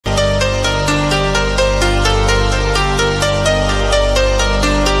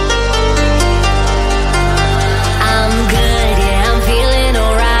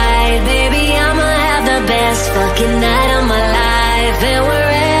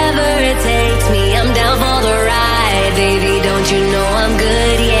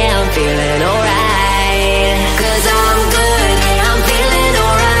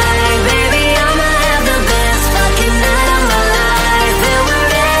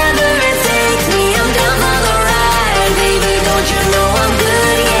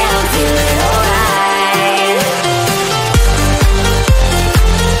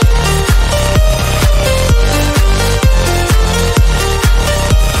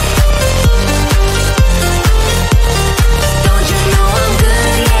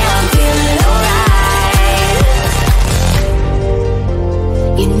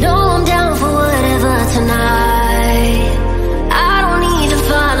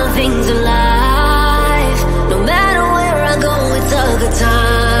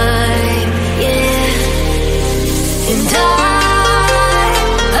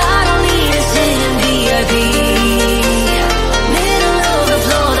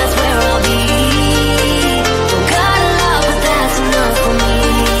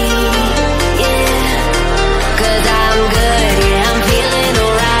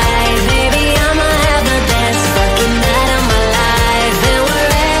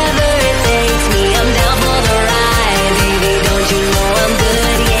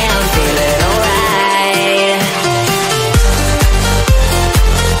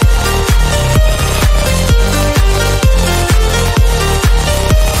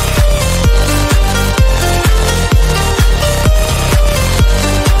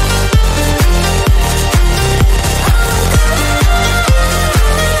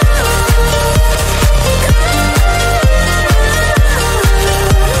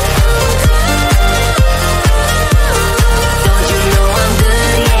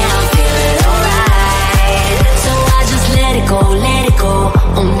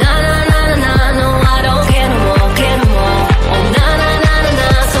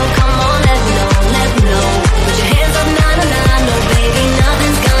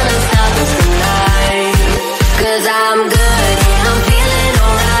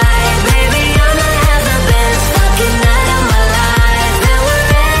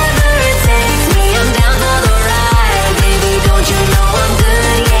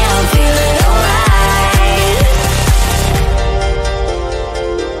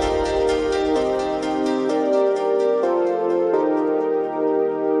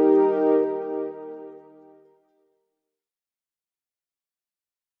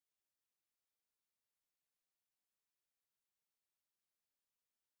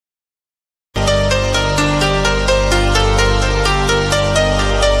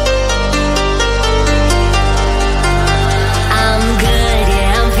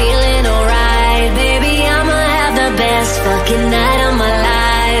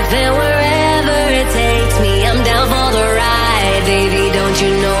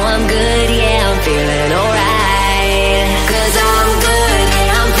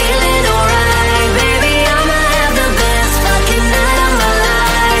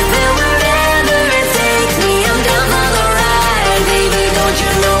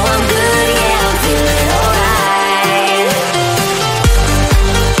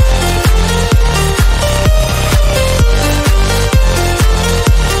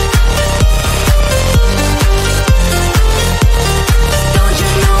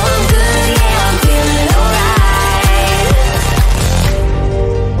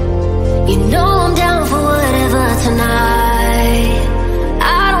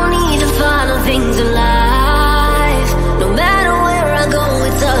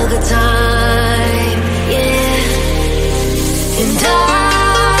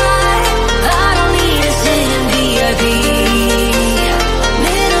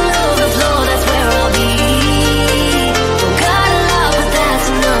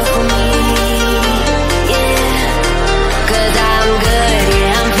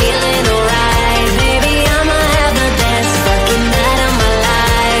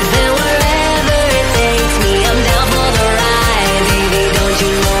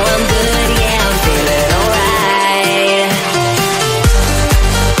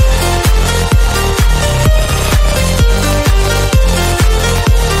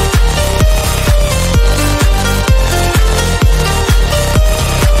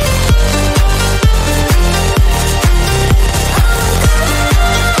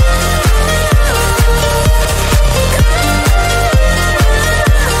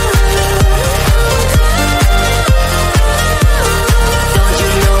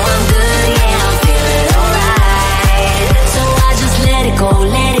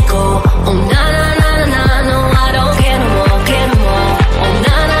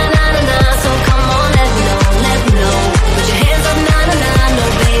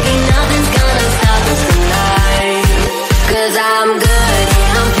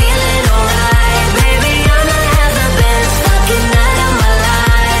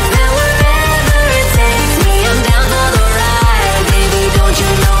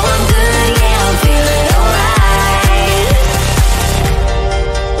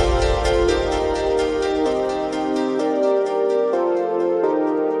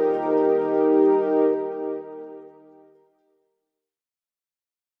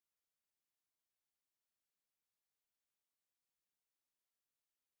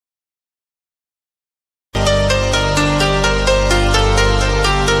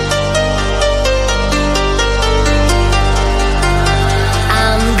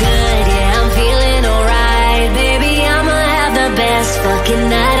fucking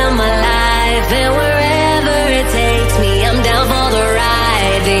night of my life. And wherever it takes me, I'm down for the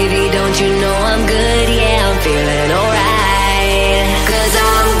ride. Baby, don't you know I'm good? Yeah, I'm feeling alright. 'Cause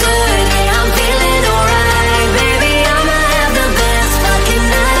I'm good, yeah, I'm feeling alright. Baby, I'ma have the best fucking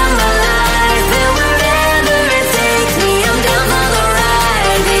night of my life. And wherever it takes me, I'm down for the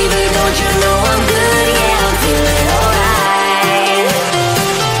ride. Baby, don't you know I'm good? Yeah, I'm feeling alright.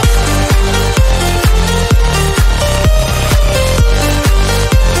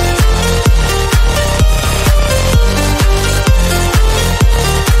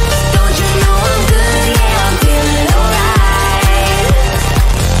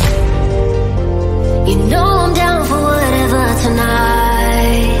 You know I'm down for whatever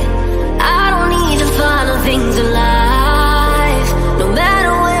tonight. I don't need to follow things in life. No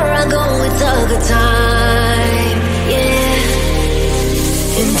matter where I go, it's a good time. Yeah.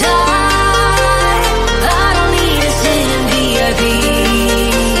 And I don't need to sit in VIP.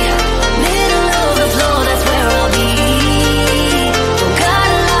 Middle of the floor, that's where I'll be. Don't got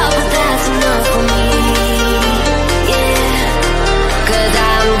a lot, but that's enough for me. Yeah. 'Cause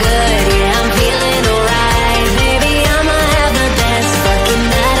I'm good, yeah, I'm feeling alright. Baby, I'ma have the best fucking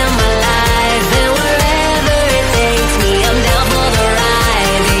night of my life. And wherever it takes me, I'm down for the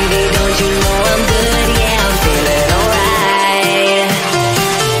ride. Baby, don't you know I'm good? Yeah, I'm feeling alright.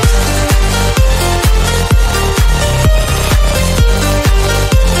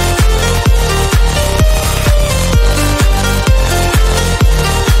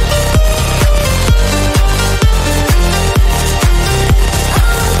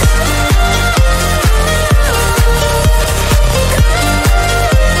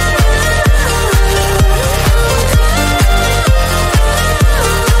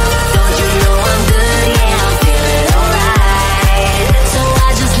 Don't you know I'm good? Yeah, I'm feeling alright. So I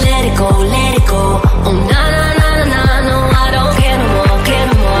just let it go, let it go. Oh na na na na na, no, I don't care no more, care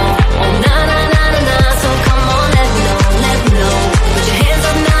no more. Oh na na na na na, so come on, let me know, let me know. Put your hands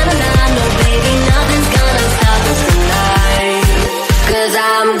up, na na na, no baby, nothing's gonna stop us tonight. 'Cause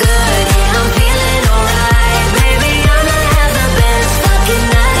I'm good, yeah, I'm feeling alright. Baby, I'ma have the best fucking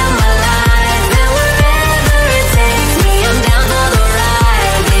night of my life. And wherever it takes me, I'm down for the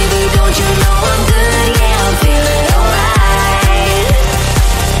ride. Baby, don't you know I'm good? Yeah, I'm feeling alright.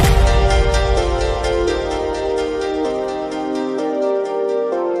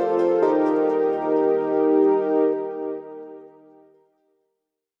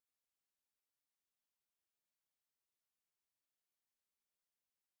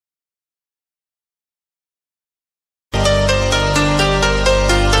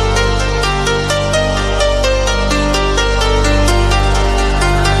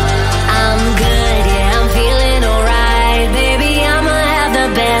 I'm good, yeah, I'm feeling alright. Baby, I'ma have the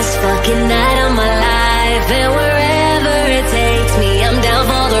best fucking night of my life. And wherever it takes me, I'm down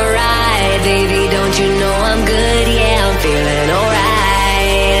for the ride. Baby, don't you know I'm good? Yeah, I'm feeling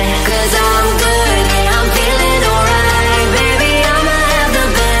alright. 'Cause I'm good, yeah, I'm feeling alright. Baby, I'ma have the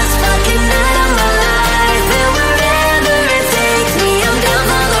best fucking night of my life. And wherever it takes me, I'm down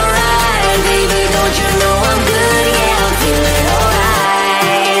for the ride. Baby, don't you know I'm good? Yeah, I'm feeling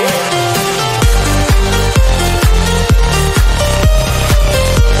alright.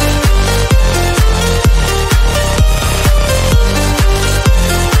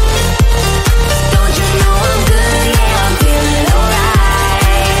 Don't you know I'm good? Yeah, I'm feeling alright.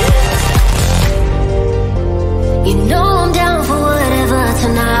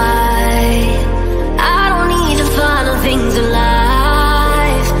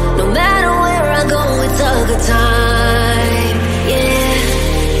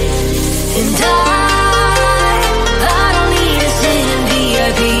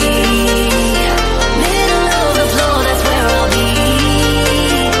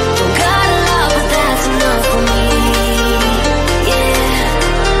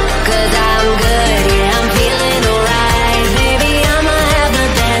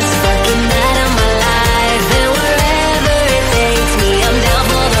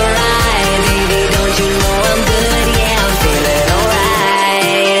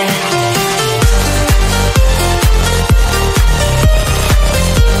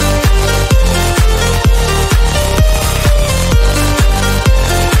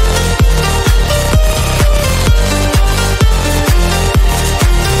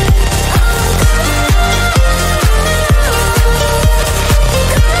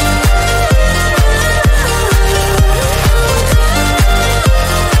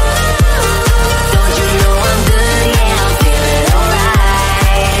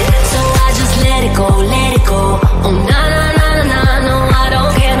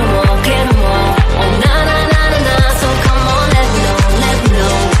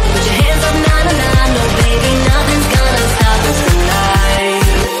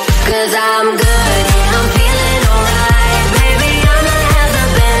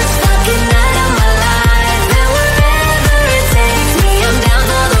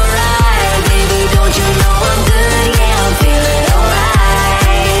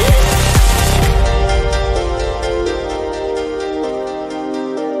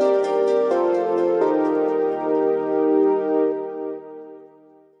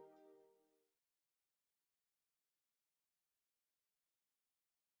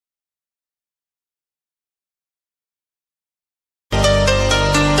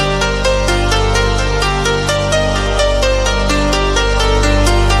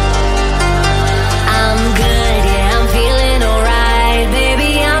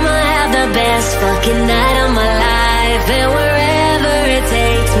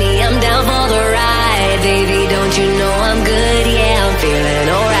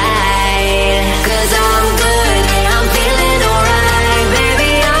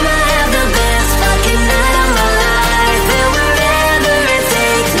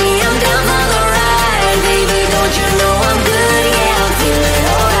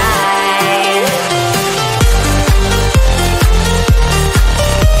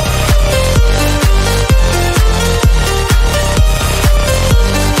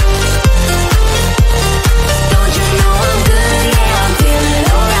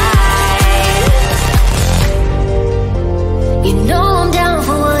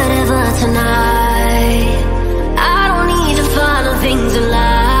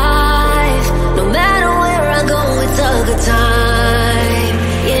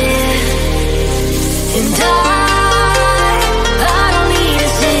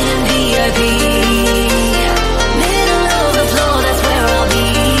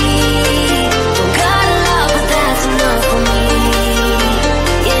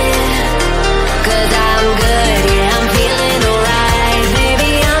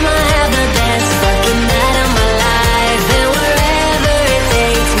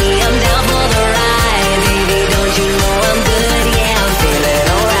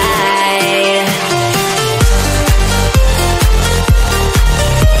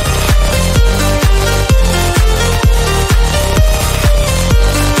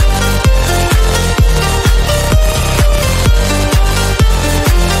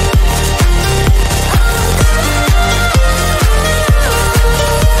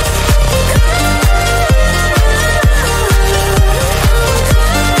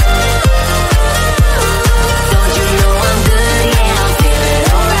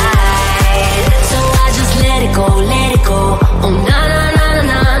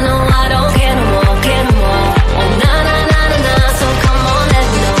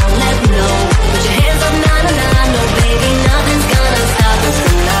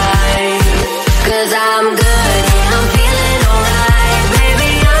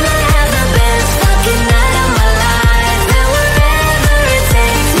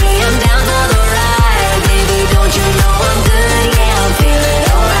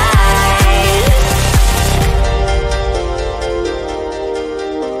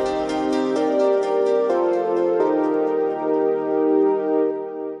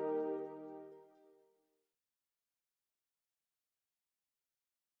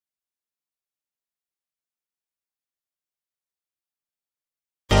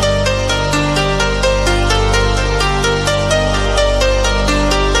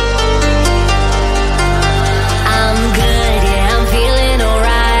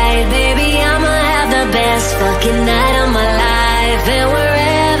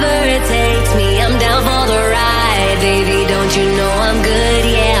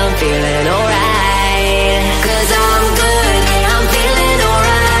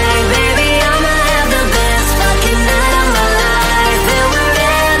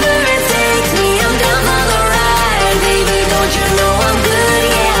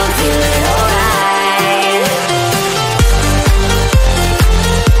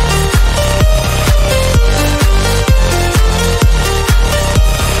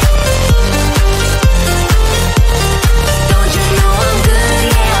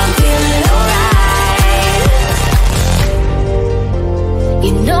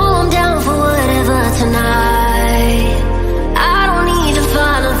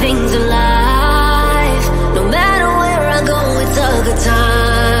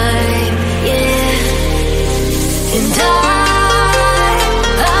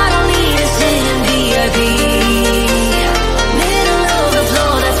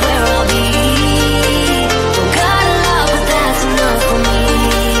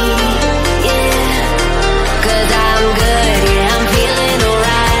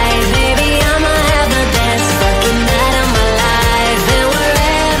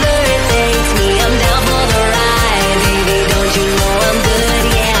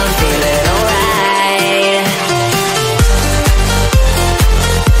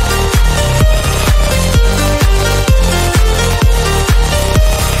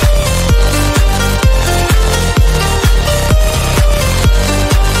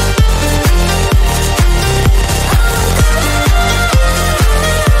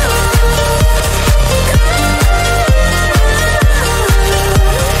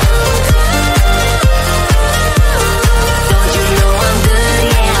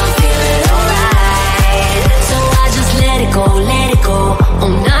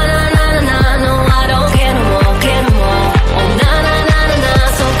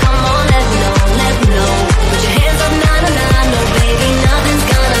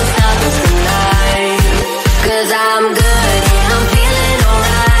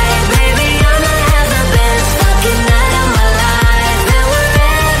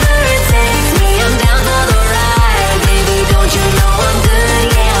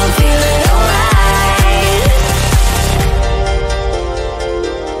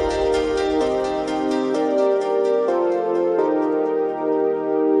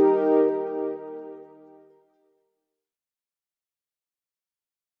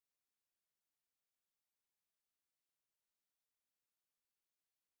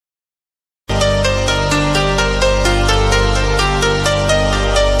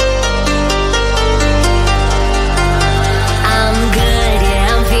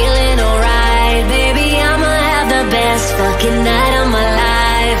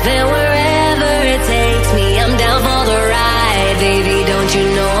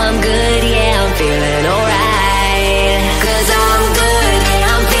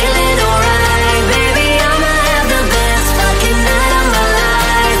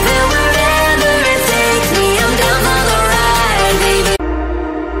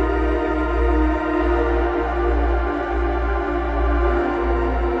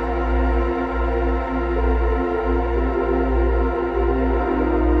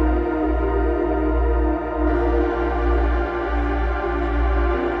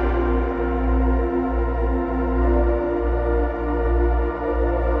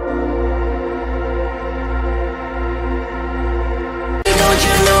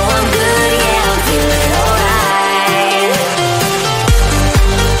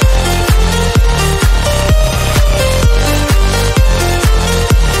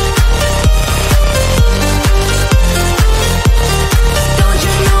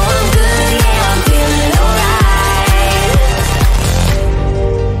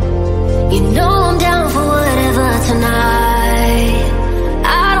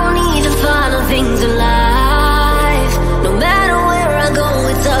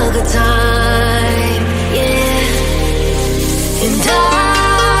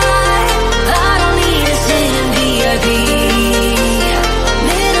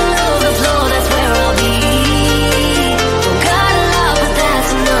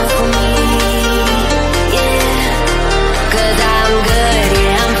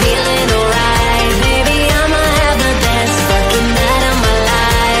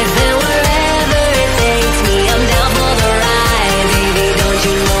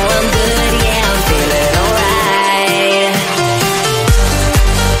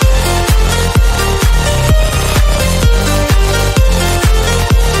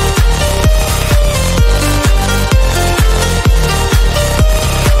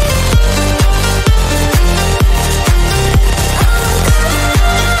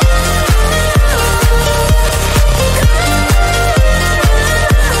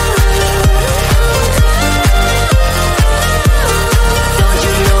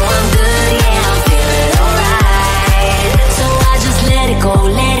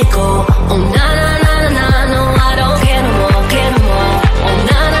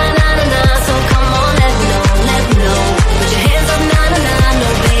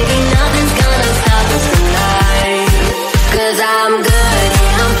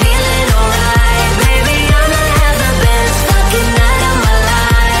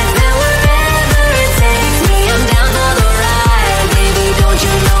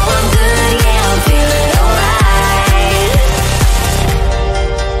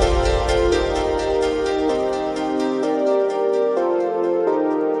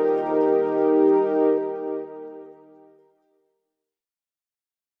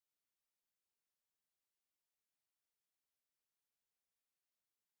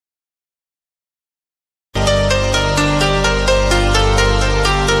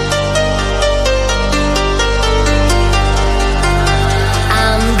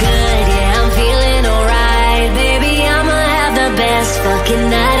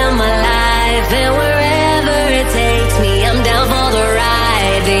 and wherever it takes me, I'm down for the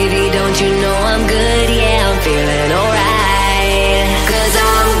ride. Baby, don't you know I'm good? Yeah, I'm feeling alright. 'Cause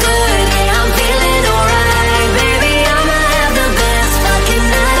I'm good, yeah, I'm feeling alright. Baby, I'ma have the best fucking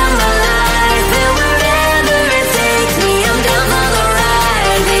night of my life, and wherever it takes me, I'm down for the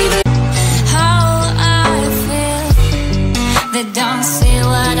ride, baby. How I feel, they don't see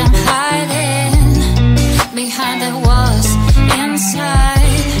what I'm hiding behind the walls inside.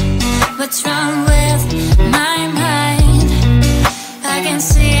 What's wrong with my mind? I can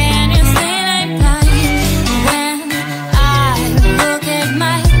see anything I like. When I look at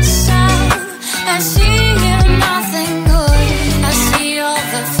myself, I see you nothing good. I see all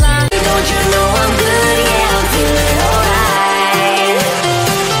the flaws. Don't you know I'm good? Yeah, I'm feeling alright.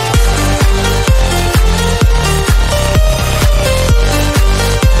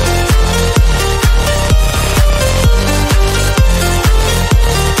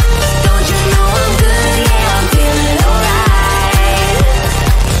 Don't you know I'm good? Yeah, I'm feeling alright.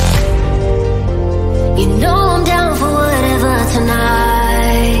 You know I'm down for whatever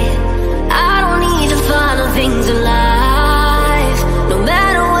tonight. I don't need to follow things in life. No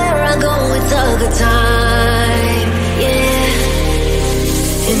matter where I go, it's a good time. Yeah.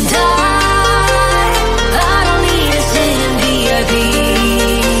 And I don't need to sit in VIP.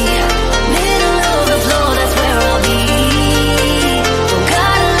 Middle of the floor, that's where I'll be. Don't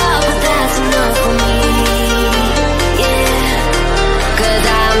got a lot, but that's enough for me. Yeah. 'Cause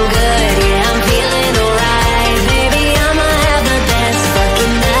I'm good, yeah, I'm feeling alright. Baby, I'ma have the best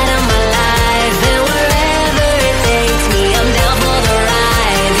fucking night of my life, and wherever it takes me, I'm down for the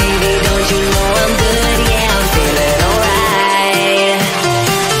ride. Baby, don't you know I'm good? Yeah, I'm feeling alright.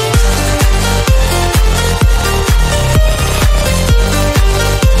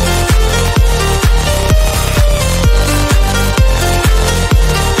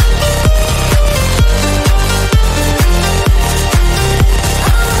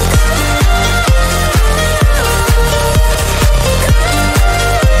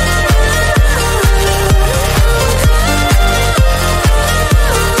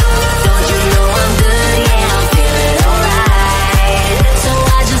 Don't you know I'm good? Yeah, I'm feeling alright. So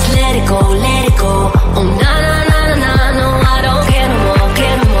I just let it go, let it go. Oh na na na na na, no, I don't care no more,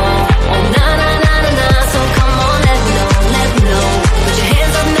 care no more. Oh na na na na na, so come on, let me know, let me know. Put your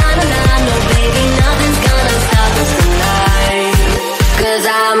hands up, na na na, no baby, nothing's gonna stop us tonight. 'Cause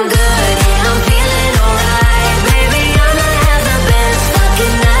I'm good, yeah, I'm feeling alright. Baby, I'ma have the best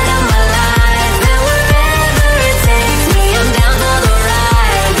fucking night of my life, and wherever it takes me, I'm down for the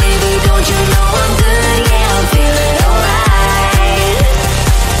ride. Baby, don't you know I'm good? Yeah, I'm feeling alright.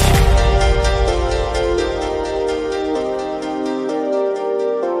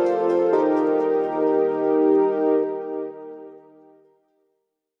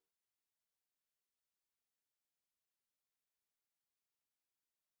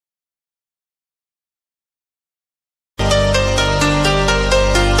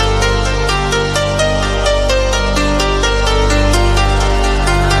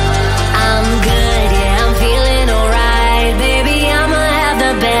 I'm good, yeah, I'm feeling alright. Baby, I'ma have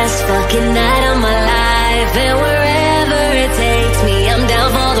the best fucking night